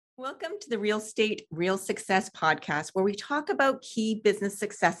Welcome to the Real Estate Real Success podcast, where we talk about key business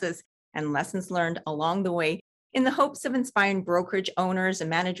successes and lessons learned along the way in the hopes of inspiring brokerage owners and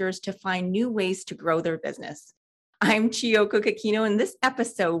managers to find new ways to grow their business. I'm Chiyoko Kakino. In this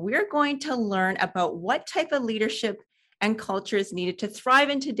episode, we're going to learn about what type of leadership and culture is needed to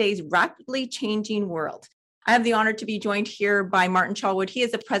thrive in today's rapidly changing world. I have the honor to be joined here by Martin Charlwood. He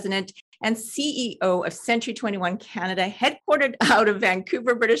is the president and CEO of Century 21 Canada, headquartered out of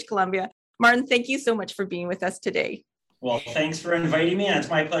Vancouver, British Columbia. Martin, thank you so much for being with us today. Well, thanks for inviting me, and it's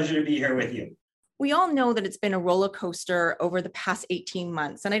my pleasure to be here with you. We all know that it's been a roller coaster over the past 18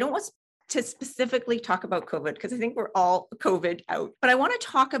 months, and I don't want to specifically talk about COVID because I think we're all COVID out, but I want to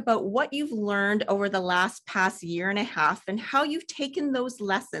talk about what you've learned over the past year and a half and how you've taken those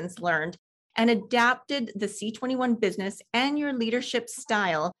lessons learned and adapted the C21 business and your leadership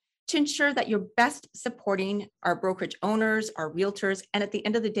style to ensure that you're best supporting our brokerage owners, our realtors, and at the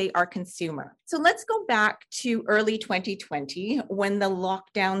end of the day, our consumer. So let's go back to early 2020 when the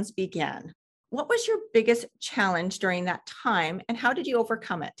lockdowns began. What was your biggest challenge during that time and how did you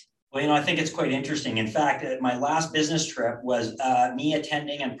overcome it? Well, I think it's quite interesting. In fact, my last business trip was me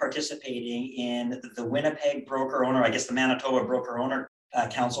attending and participating in the Winnipeg Broker Owner, the Manitoba Broker Owner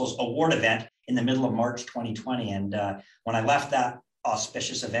Council's award event in the middle of March 2020. And when I left that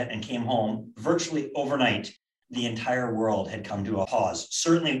auspicious event and came home, virtually overnight, the entire world had come to a pause.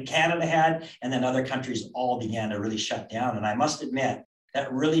 Certainly Canada had, and then other countries all began to really shut down. And I must admit,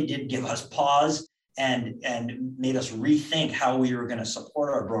 that really did give us pause and made us rethink how we were going to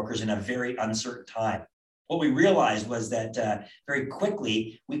support our brokers in a very uncertain time. What we realized was that very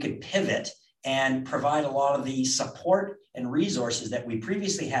quickly we could pivot and provide a lot of the support and resources that we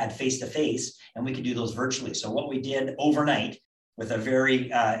previously had face-to-face, and we could do those virtually. So what we did overnight with a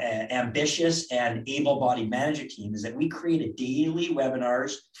very ambitious and able-bodied management team is that we created daily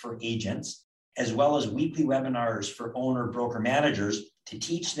webinars for agents, as well as weekly webinars for owner broker managers to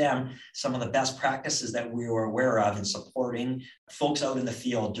teach them some of the best practices that we were aware of in supporting folks out in the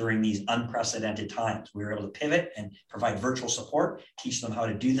field during these unprecedented times. We were able to pivot and provide virtual support, teach them how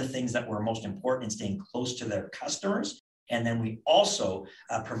to do the things that were most important in staying close to their customers. And then we also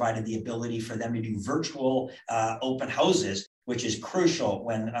provided the ability for them to do virtual open houses, which is crucial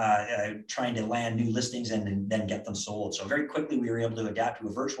when trying to land new listings and then get them sold. So very quickly, we were able to adapt to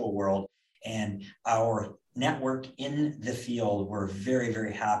a virtual world, and our network in the field were very,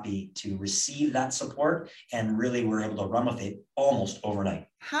 very happy to receive that support and really were able to run with it almost overnight.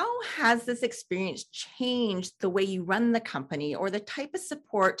 How has this experience changed the way you run the company or the type of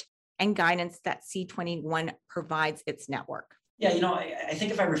support and guidance that C21 provides its network? Yeah, I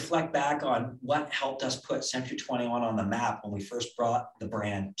think if I reflect back on what helped us put Century 21 on the map when we first brought the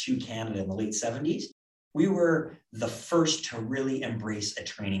brand to Canada in the late 70s, we were the first to really embrace a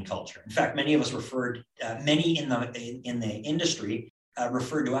training culture. In fact, many of us many in the industry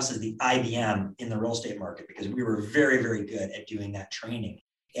referred to us as the IBM in the real estate market because we were very, very good at doing that training.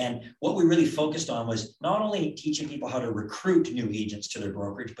 And what we really focused on was not only teaching people how to recruit new agents to their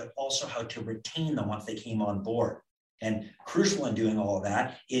brokerage, but also how to retain them once they came on board. And crucial in doing all of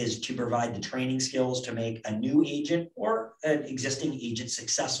that is to provide the training skills to make a new agent or an existing agent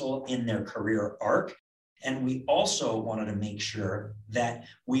successful in their career arc. And we also wanted to make sure that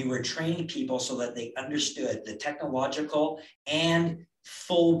we were training people so that they understood the technological and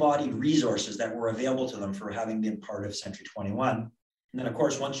full-bodied resources that were available to them for having been part of Century 21. And then, of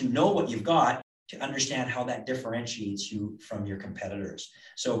course, once you know what you've got, to understand how that differentiates you from your competitors.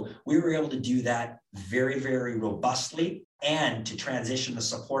 So we were able to do that very, very robustly and to transition the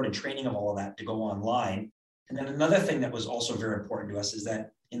support and training of all of that to go online. And then another thing that was also very important to us is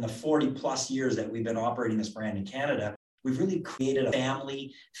that in the 40 plus years that we've been operating this brand in Canada, we've really created a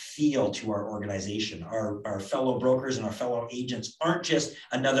family feel to our organization. Our fellow brokers and our fellow agents aren't just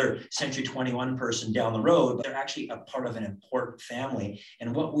another Century 21 person down the road, but they're actually a part of an important family.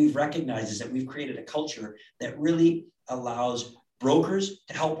 And what we've recognized is that we've created a culture that really allows brokers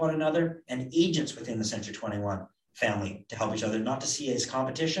to help one another and agents within the Century 21 family to help each other, not to see it as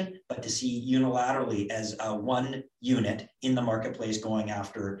competition, but to see unilaterally as one unit in the marketplace going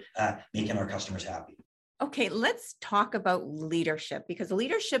after making our customers happy. Okay, let's talk about leadership because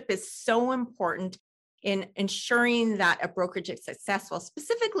leadership is so important in ensuring that a brokerage is successful,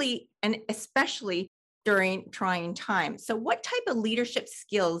 specifically and especially during trying times. So what type of leadership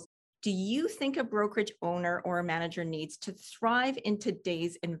skills do you think a brokerage owner or a manager needs to thrive in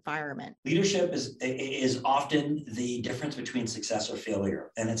today's environment? Leadership is often the difference between success or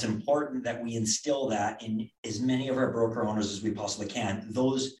failure. And it's important that we instill that in as many of our broker owners as we possibly can,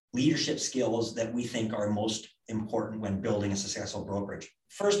 those leadership skills that we think are most important when building a successful brokerage.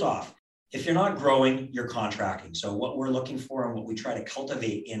 First off, if you're not growing, you're contracting. So what we're looking for and what we try to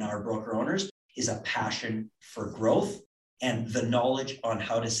cultivate in our broker owners is a passion for growth and the knowledge on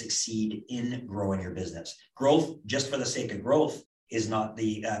how to succeed in growing your business. Growth, just for the sake of growth, is not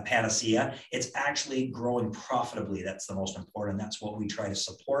the panacea. It's actually growing profitably. That's the most important. That's what we try to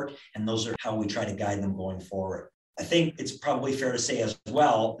support. And those are how we try to guide them going forward. I think it's probably fair to say as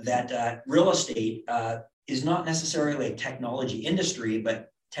well that real estate is not necessarily a technology industry, but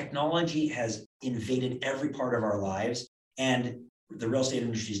technology has invaded every part of our lives. And the real estate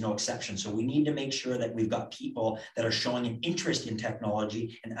industry is no exception. So we need to make sure that we've got people that are showing an interest in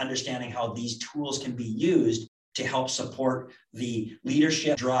technology and understanding how these tools can be used to help support the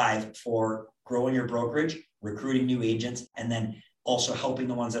leadership drive for growing your brokerage, recruiting new agents, and then also helping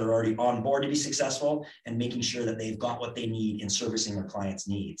the ones that are already on board to be successful and making sure that they've got what they need in servicing their clients'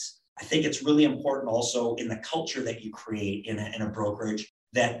 needs. I think it's really important also in the culture that you create in a brokerage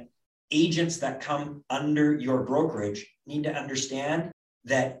that agents that come under your brokerage need to understand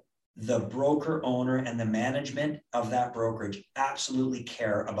that the broker owner and the management of that brokerage absolutely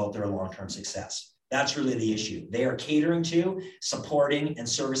care about their long-term success. That's really the issue. They are catering to, supporting, and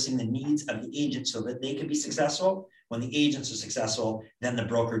servicing the needs of the agent so that they can be successful. When the agents are successful, then the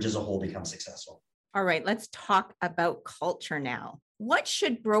brokerage as a whole becomes successful. All right, let's talk about culture now. What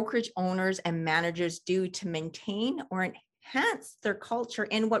should brokerage owners and managers do to maintain or enhance their culture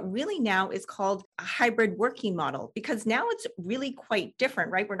in what really now is called a hybrid working model? Because now it's really quite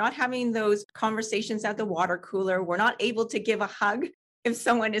different, right? We're not having those conversations at the water cooler. We're not able to give a hug if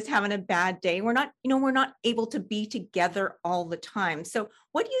someone is having a bad day. We're not able to be together all the time. So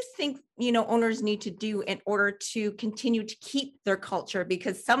what do you think, owners need to do in order to continue to keep their culture?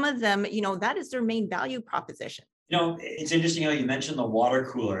 Because some of them, that is their main value proposition. It's interesting how you mentioned the water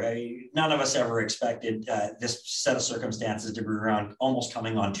cooler. None of us ever expected this set of circumstances to be around, almost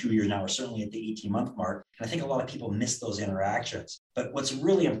coming on 2 years now, or certainly at the 18-month mark. And I think a lot of people miss those interactions. But what's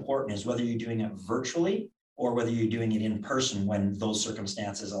really important is whether you're doing it virtually or whether you're doing it in person when those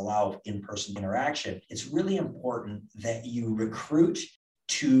circumstances allow in-person interaction. It's really important that you recruit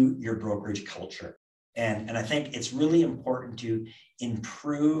to your brokerage culture. And I think it's really important to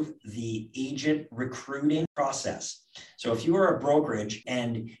improve the agent recruiting process. So if you are a brokerage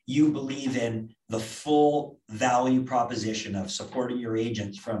and you believe in the full value proposition of supporting your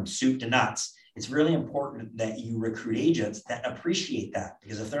agents from soup to nuts, it's really important that you recruit agents that appreciate that.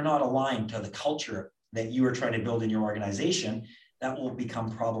 Because if they're not aligned to the culture that you are trying to build in your organization, that will become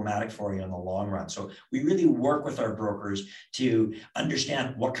problematic for you in the long run. So we really work with our brokers to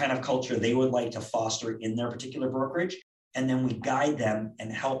understand what kind of culture they would like to foster in their particular brokerage. And then we guide them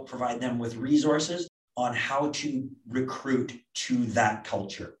and help provide them with resources on how to recruit to that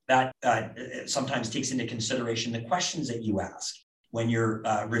culture. That sometimes takes into consideration the questions that you ask when you're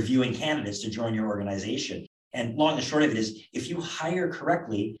reviewing candidates to join your organization. And long and short of it is, if you hire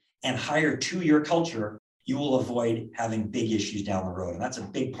correctly and hire to your culture, you will avoid having big issues down the road. And that's a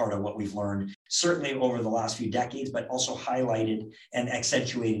big part of what we've learned, certainly over the last few decades, but also highlighted and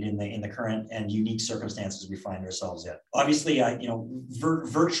accentuated in the current and unique circumstances we find ourselves in. Obviously,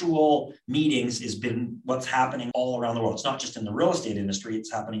 virtual meetings has been what's happening all around the world. It's not just in the real estate industry,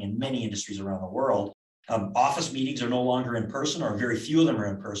 it's happening in many industries around the world. Office meetings are no longer in person, or very few of them are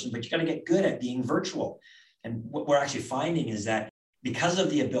in person, but you got to get good at being virtual. And what we're actually finding is that because of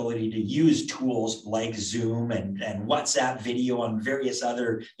the ability to use tools like Zoom and WhatsApp video and various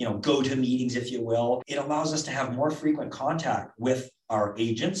other, go-to meetings, if you will, it allows us to have more frequent contact with our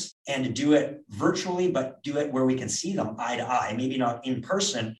agents and to do it virtually, but do it where we can see them eye to eye, maybe not in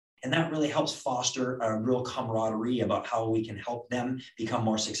person. And that really helps foster a real camaraderie about how we can help them become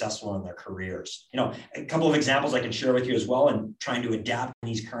more successful in their careers. A couple of examples I can share with you as well, and trying to adapt in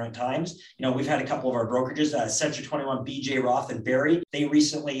these current times. We've had a couple of our brokerages, Century 21, BJ Roth and Barry. They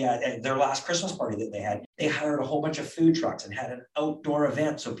recently, at their last Christmas party that they had, they hired a whole bunch of food trucks and had an outdoor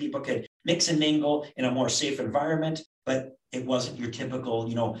event so people could mix and mingle in a more safe environment. But it wasn't your typical,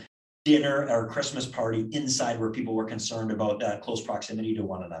 dinner or Christmas party inside where people were concerned about close proximity to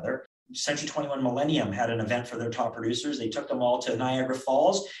one another. Century 21 Millennium had an event for their top producers. They took them all to Niagara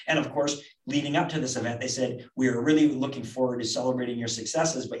Falls. And of course, leading up to this event, they said, we're really looking forward to celebrating your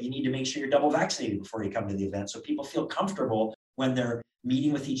successes, but you need to make sure you're double vaccinated before you come to the event so people feel comfortable when they're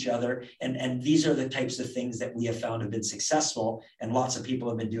meeting with each other. And these are the types of things that we have found have been successful, and lots of people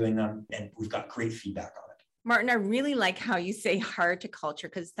have been doing them, and we've got great feedback on it. Martin, I really like how you say hard to culture,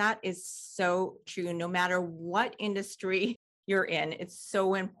 because that is so true. No matter what industry you're in, it's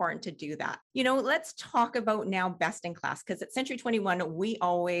so important to do that. Let's talk about now best in class, because at Century 21, we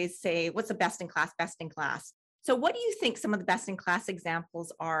always say, what's the best in class, best in class? So what do you think some of the best in class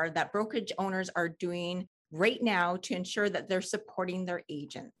examples are that brokerage owners are doing right now to ensure that they're supporting their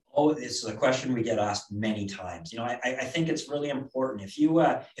agent? Oh, it's a question we get asked many times. I think it's really important. If you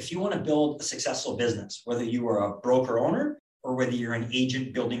want to build a successful business, whether you are a broker owner or whether you're an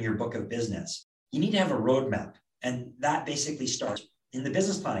agent building your book of business, you need to have a roadmap. And that basically starts in the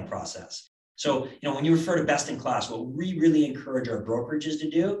business planning process. So, when you refer to best in class, what we really encourage our brokerages to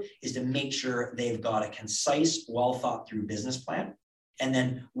do is to make sure they've got a concise, well thought through business plan. And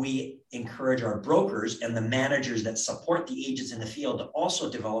then we encourage our brokers and the managers that support the agents in the field to also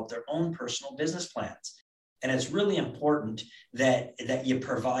develop their own personal business plans. And it's really important that you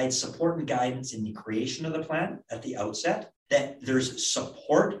provide support and guidance in the creation of the plan at the outset, that there's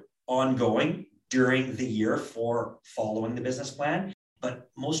support ongoing during the year for following the business plan,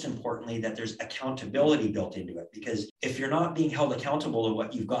 but most importantly, that there's accountability built into it. Because if you're not being held accountable to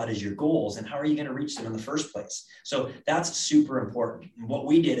what you've got as your goals, then how are you going to reach them in the first place? So that's super important. And what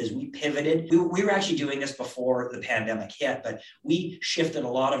we did is we pivoted. We were actually doing this before the pandemic hit, but we shifted a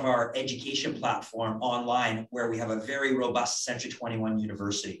lot of our education platform online, where we have a very robust Century 21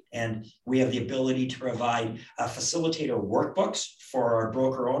 University. And we have the ability to provide facilitator workbooks for our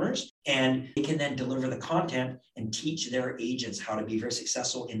broker owners, and they can then deliver the content and teach their agents how to be very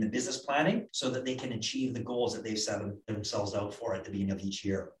successful in the business planning so that they can achieve the goals that they've set themselves out for at the beginning of each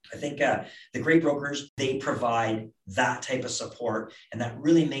year. I think the great brokers, they provide that type of support, and that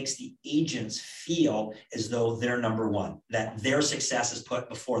really makes the agents feel as though they're number one, that their success is put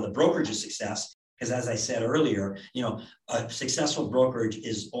before the brokerage's success. Because as I said earlier, a successful brokerage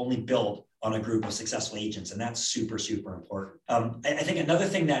is only built on a group of successful agents. And that's super, super important. I think another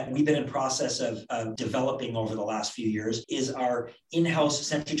thing that we've been in process of developing over the last few years is our in-house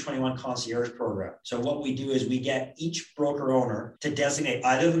Century 21 concierge program. So what we do is we get each broker owner to designate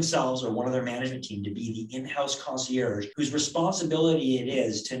either themselves or one of their management team to be the in-house concierge, whose responsibility it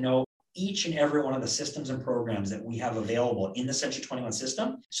is to know each and every one of the systems and programs that we have available in the Century 21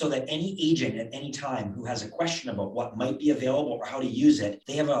 system, so that any agent at any time who has a question about what might be available or how to use it,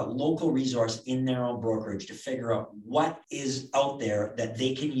 they have a local resource in their own brokerage to figure out what is out there that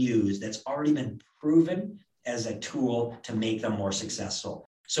they can use that's already been proven as a tool to make them more successful.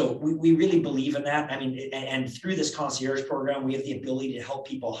 So we really believe in that. I mean, and through this concierge program, we have the ability to help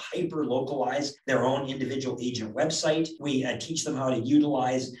people hyper-localize their own individual agent website. We teach them how to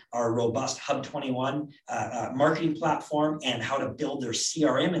utilize our robust Hub 21 marketing platform and how to build their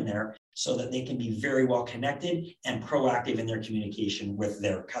CRM in there so that they can be very well connected and proactive in their communication with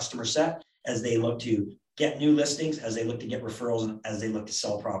their customer set as they look to get new listings, as they look to get referrals, and as they look to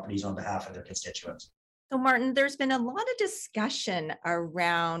sell properties on behalf of their constituents. So Martin, there's been a lot of discussion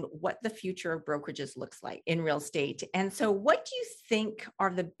around what the future of brokerages looks like in real estate. And so what do you think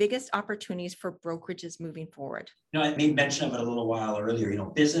are the biggest opportunities for brokerages moving forward? I made mention of it a little while earlier.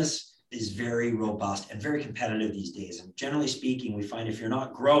 Business is very robust and very competitive these days. And generally speaking, we find if you're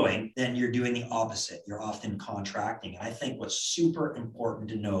not growing, then you're doing the opposite. You're often contracting. And I think what's super important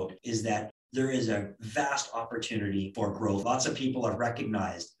to note is that there is a vast opportunity for growth. Lots of people have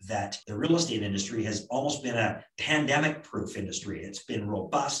recognized that the real estate industry has almost been a pandemic-proof industry. It's been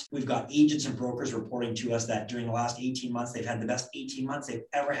robust. We've got agents and brokers reporting to us that during the last 18 months, they've had the best 18 months they've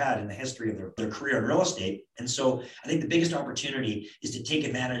ever had in the history of their career in real estate. And so I think the biggest opportunity is to take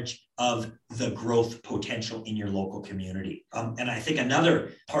advantage of the growth potential in your local community. And I think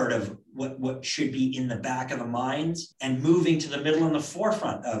another part of what should be in the back of the minds and moving to the middle and the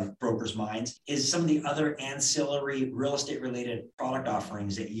forefront of brokers' minds is some of the other ancillary real estate related product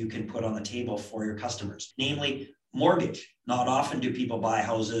offerings that you can put on the table for your customers, namely mortgage. Not often do people buy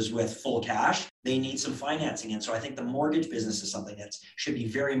houses with full cash. They need some financing. And so I think the mortgage business is something that should be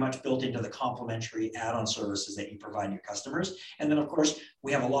very much built into the complementary add-on services that you provide your customers. And then, of course,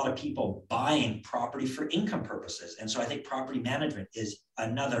 we have a lot of people buying property for income purposes. And so I think property management is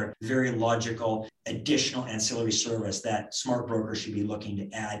another very logical additional ancillary service that smart brokers should be looking to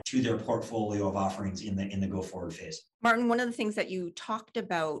add to their portfolio of offerings in the go-forward phase. Martin, one of the things that you talked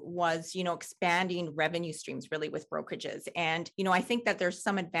about was, expanding revenue streams really with brokerages. And, I think that there's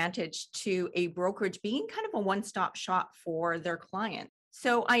some advantage to a brokerage being kind of a one-stop shop for their client.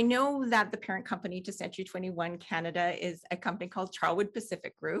 So I know that the parent company to Century 21 Canada is a company called Charlwood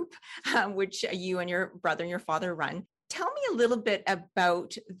Pacific Group, which you and your brother and your father run. Tell me a little bit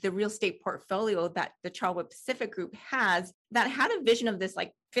about the real estate portfolio that the Chartwell Pacific Group has that had a vision of this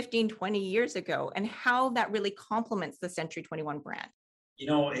like 15, 20 years ago, and how that really complements the Century 21 brand.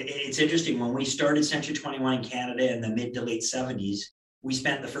 It's interesting. When we started Century 21 in Canada in the mid to late 70s, we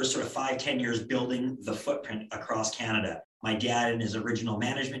spent the first sort of 5-10 years building the footprint across Canada. My dad and his original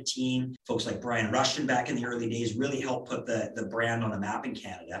management team, folks like Brian Rushton back in the early days, really helped put the brand on the map in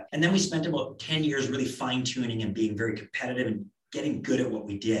Canada. And then we spent about 10 years really fine-tuning and being very competitive and getting good at what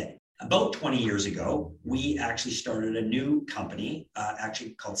we did. About 20 years ago, we actually started a new company,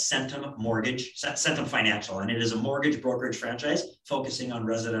 actually called Centum Financial, and it is a mortgage brokerage franchise focusing on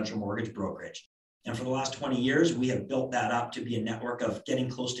residential mortgage brokerage. And for the last 20 years, we have built that up to be a network of getting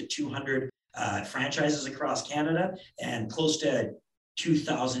close to 200 franchises across Canada and close to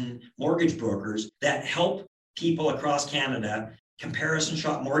 2,000 mortgage brokers that help people across Canada comparison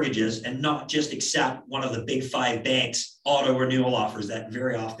shop mortgages and not just accept one of the big 5 banks auto renewal offers that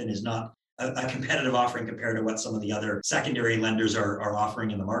very often is not a competitive offering compared to what some of the other secondary lenders are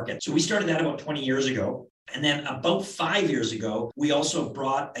offering in the market. So we started that about 20 years ago. And then about 5 years ago, we also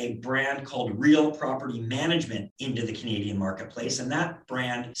brought a brand called Real Property Management into the Canadian marketplace. And that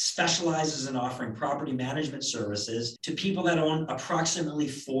brand specializes in offering property management services to people that own approximately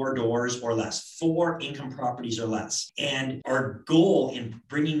 4 doors or less, 4 income properties or less. And our goal in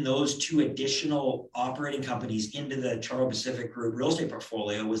bringing those 2 additional operating companies into the Chartwell Pacific Group real estate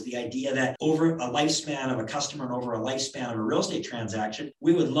portfolio was the idea that over a lifespan of a customer and over a lifespan of a real estate transaction,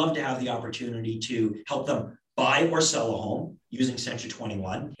 we would love to have the opportunity to help them buy or sell a home using Century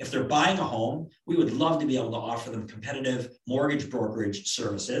 21. If they're buying a home, we would love to be able to offer them competitive mortgage brokerage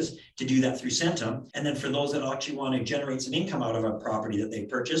services to do that through Centum. And then for those that actually want to generate some income out of a property that they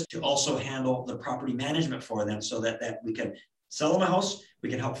purchased, to also handle the property management for them so that we can sell them a house, we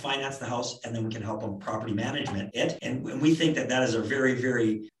can help finance the house, and then we can help them property management it. And we think that that is a very,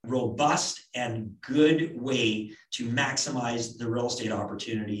 very robust and good way to maximize the real estate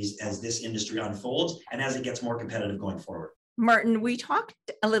opportunities as this industry unfolds and as it gets more competitive going forward. Martin, we talked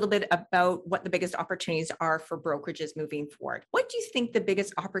a little bit about what the biggest opportunities are for brokerages moving forward. What do you think the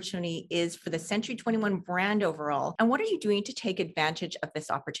biggest opportunity is for the Century 21 brand overall? And what are you doing to take advantage of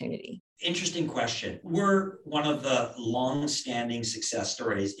this opportunity? Interesting question. We're one of the long-standing success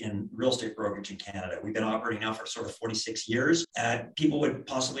stories in real estate brokerage in Canada. We've been operating now for sort of 46 years. People would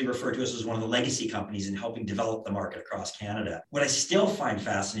possibly refer to us as one of the legacy companies in helping develop the market across Canada. What I still find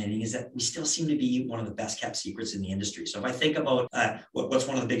fascinating is that we still seem to be one of the best kept secrets in the industry. So if I think about what's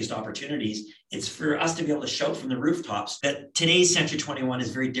one of the biggest opportunities, it's for us to be able to shout from the rooftops that today's Century 21 is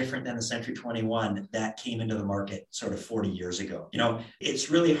very different than the Century 21 that came into the market sort of 40 years ago.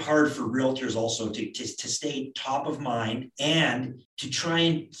 It's really hard for realtors also to stay top of mind and to try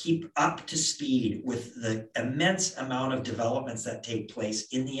and keep up to speed with the immense amount of developments that take place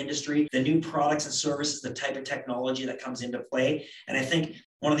in the industry, the new products and services, the type of technology that comes into play. And I think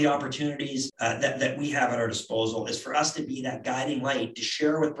one of the opportunities that we have at our disposal is for us to be that guiding light to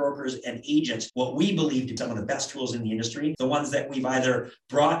share with brokers and agents what we believe to be some of the best tools in the industry, the ones that we've either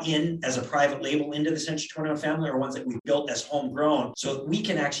brought in as a private label into the Century 21 family or ones that we've built as homegrown, so that we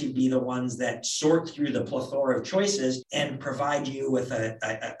can actually be the ones that sort through the plethora of choices and provide you with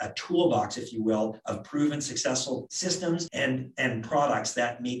a toolbox, if you will, of proven successful systems and products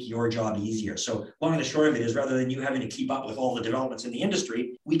that make your job easier. So long and the short of it is, rather than you having to keep up with all the developments in the industry,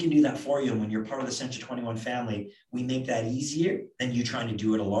 we can do that for you. And when you're part of the Century 21 family, we make that easier than you trying to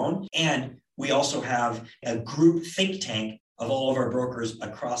do it alone. And we also have a group think tank of all of our brokers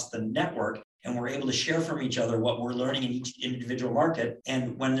across the network. And we're able to share from each other what we're learning in each individual market.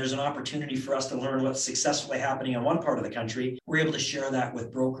 And when there's an opportunity for us to learn what's successfully happening in one part of the country, we're able to share that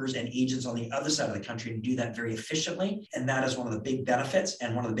with brokers and agents on the other side of the country and do that very efficiently. And that is one of the big benefits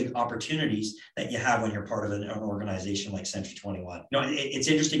and one of the big opportunities that you have when you're part of an organization like Century 21. It's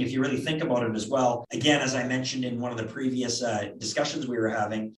interesting if you really think about it as well. Again, as I mentioned in one of the previous discussions we were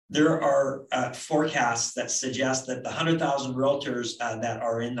having, there are forecasts that suggest that the 100,000 realtors that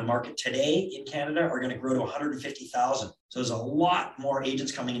are in the market today in Canada are going to grow to 150,000. So there's a lot more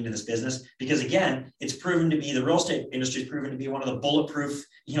agents coming into this business because, again, it's proven to be, the real estate industry is proven to be one of the bulletproof,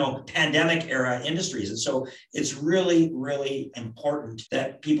 pandemic era industries. And so it's really, really important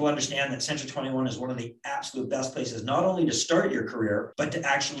that people understand that Century 21 is one of the absolute best places, not only to start your career, but to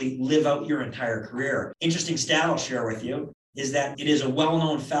actually live out your entire career. Interesting stat I'll share with you is that it is a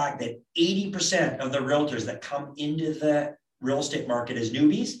well-known fact that 80% of the realtors that come into the real estate market as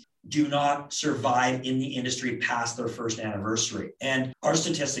newbies do not survive in the industry past their first anniversary. And our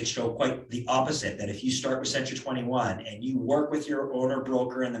statistics show quite the opposite, that if you start with Century 21 and you work with your owner,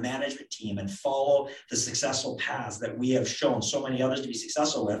 broker, and the management team and follow the successful paths that we have shown so many others to be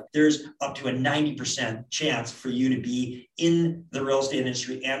successful with, there's up to a 90% chance for you to be in the real estate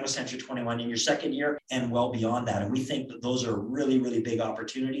industry and with Century 21 in your second year and well beyond that. And we think that those are really, really big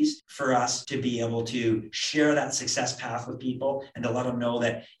opportunities for us to be able to share that success path with people and to let them know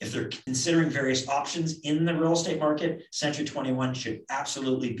that if they're considering various options in the real estate market, Century 21 should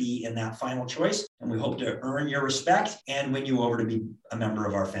absolutely be in that final choice. And we hope to earn your respect and win you over to be a member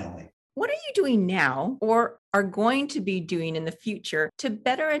of our family. What are you doing now or are going to be doing in the future to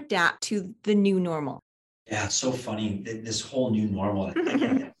better adapt to the new normal? Yeah, it's so funny, this whole new normal.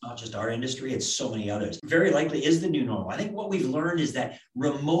 It's not just our industry, it's so many others. Very likely is the new normal. I think what we've learned is that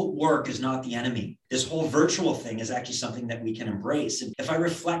remote work is not the enemy. This whole virtual thing is actually something that we can embrace. And if I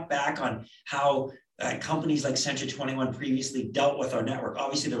reflect back on how companies like Century 21 previously dealt with our network.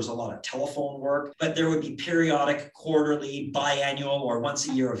 Obviously, there was a lot of telephone work, but there would be periodic, quarterly, biannual, or once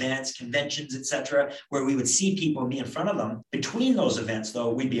a year events, conventions, etc., where we would see people and be in front of them. Between those events,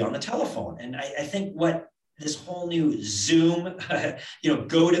 though, we'd be on the telephone. And I think what this whole new Zoom,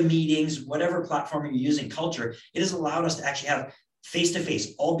 go to meetings, whatever platform you're using, culture, it has allowed us to actually have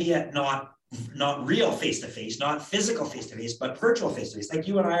face-to-face, albeit not real face-to-face, not physical face-to-face, but virtual face-to-face, like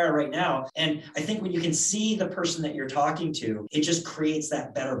you and I are right now. And I think when you can see the person that you're talking to, it just creates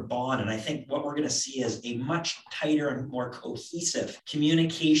that better bond. And I think what we're going to see is a much tighter and more cohesive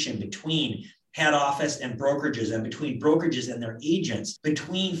communication between head office and brokerages, and between brokerages and their agents,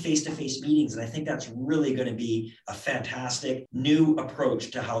 between face-to-face meetings. And I think that's really going to be a fantastic new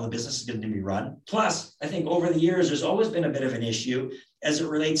approach to how the business is going to be run. Plus, I think over the years, there's always been a bit of an issue as it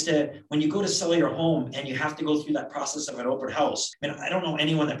relates to when you go to sell your home and you have to go through that process of an open house. I mean, I don't know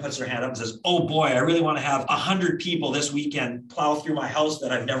anyone that puts their hand up and says, oh boy, I really want to have 100 people this weekend plow through my house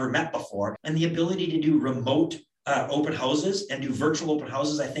that I've never met before. And the ability to do remote open houses and do virtual open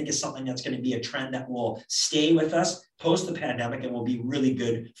houses, I think is something that's going to be a trend that will stay with us post the pandemic and will be really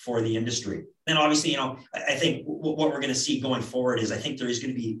good for the industry. And obviously, I think what we're going to see going forward is I think there is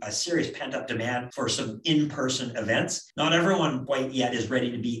going to be a serious pent-up demand for some in-person events. Not everyone quite yet is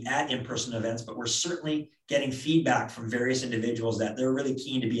ready to be at in-person events, but we're certainly getting feedback from various individuals that they're really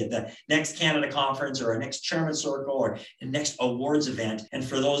keen to be at the next Canada conference or our next chairman circle or the next awards event. And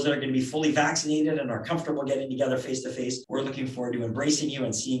for those that are going to be fully vaccinated and are comfortable getting together face-to-face, we're looking forward to embracing you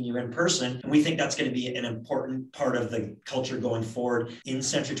and seeing you in person. And we think that's going to be an important part of the culture going forward in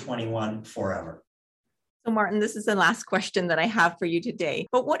Century 21 forever. So Martin, this is the last question that I have for you today.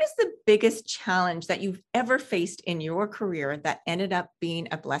 But what is the biggest challenge that you've ever faced in your career that ended up being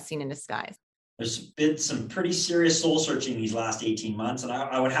a blessing in disguise? There's been some pretty serious soul searching these last 18 months. And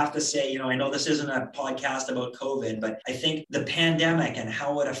I would have to say, I know this isn't a podcast about COVID, but I think the pandemic and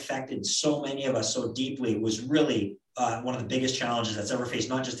how it affected so many of us so deeply was really one of the biggest challenges that's ever faced,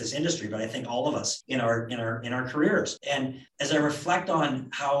 not just this industry, but I think all of us in our careers. And as I reflect on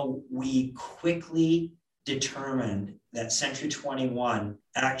how we quickly determined that Century 21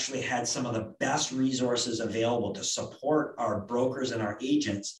 actually had some of the best resources available to support our brokers and our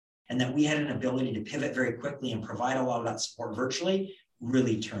agents, and that we had an ability to pivot very quickly and provide a lot of that support virtually,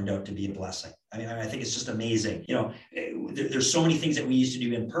 really turned out to be a blessing. I mean, I think it's just amazing. There's so many things that we used to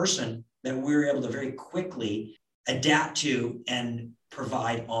do in person that we were able to very quickly adapt to and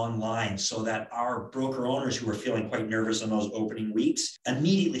provide online, so that our broker owners who were feeling quite nervous in those opening weeks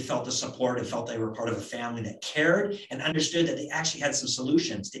immediately felt the support and felt they were part of a family that cared and understood that they actually had some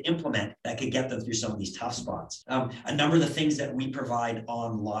solutions to implement that could get them through some of these tough spots. A number of the things that we provide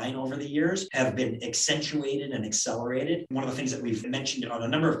online over the years have been accentuated and accelerated. One of the things that we've mentioned on a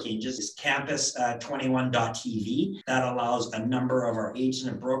number of occasions is campus21.tv. That allows a number of our agents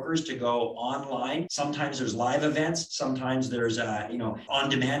and brokers to go online. Sometimes there's live events, sometimes there's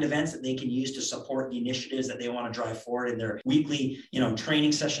on-demand events that they can use to support the initiatives that they want to drive forward in their weekly,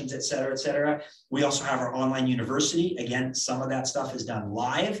 training sessions, et cetera, et cetera. We also have our online university. Again, some of that stuff is done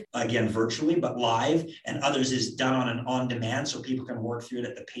live, again, virtually, but live, and others is done on an on-demand so people can work through it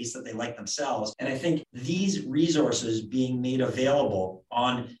at the pace that they like themselves. And I think these resources being made available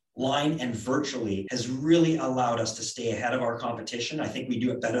online and virtually has really allowed us to stay ahead of our competition. I think we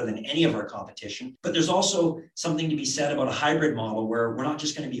do it better than any of our competition, but there's also something to be said about a hybrid model where we're not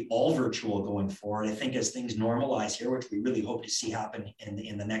just going to be all virtual going forward. I think as things normalize here, which we really hope to see happen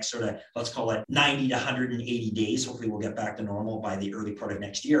in the next sort of, let's call it 90 to 180 days, hopefully we'll get back to normal by the early part of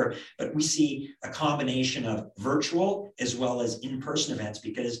next year. But we see a combination of virtual as well as in-person events,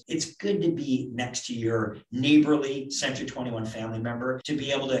 because it's good to be next to your neighborly Century 21 family member, to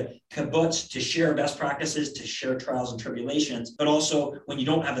be able to to kibbutz, to share best practices, to share trials and tribulations, but also when you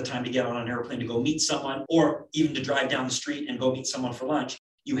don't have the time to get on an airplane to go meet someone, or even to drive down the street and go meet someone for lunch,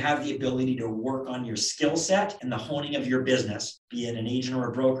 you have the ability to work on your skill set and the honing of your business, be it an agent or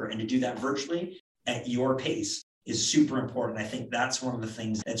a broker, and to do that virtually at your pace is super important. I think that's one of the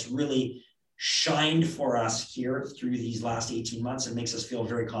things that's really shined for us here through these last 18 months and makes us feel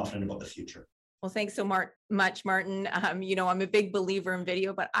very confident about the future. Well, thanks so much, Martin. I'm a big believer in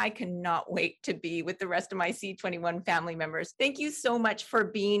video, but I cannot wait to be with the rest of my C21 family members. Thank you so much for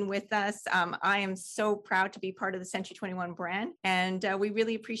being with us. I am so proud to be part of the Century 21 brand, and we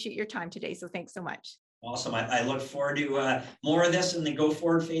really appreciate your time today. So thanks so much. Awesome. I look forward to more of this in the go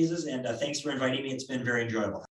forward phases, and thanks for inviting me. It's been very enjoyable.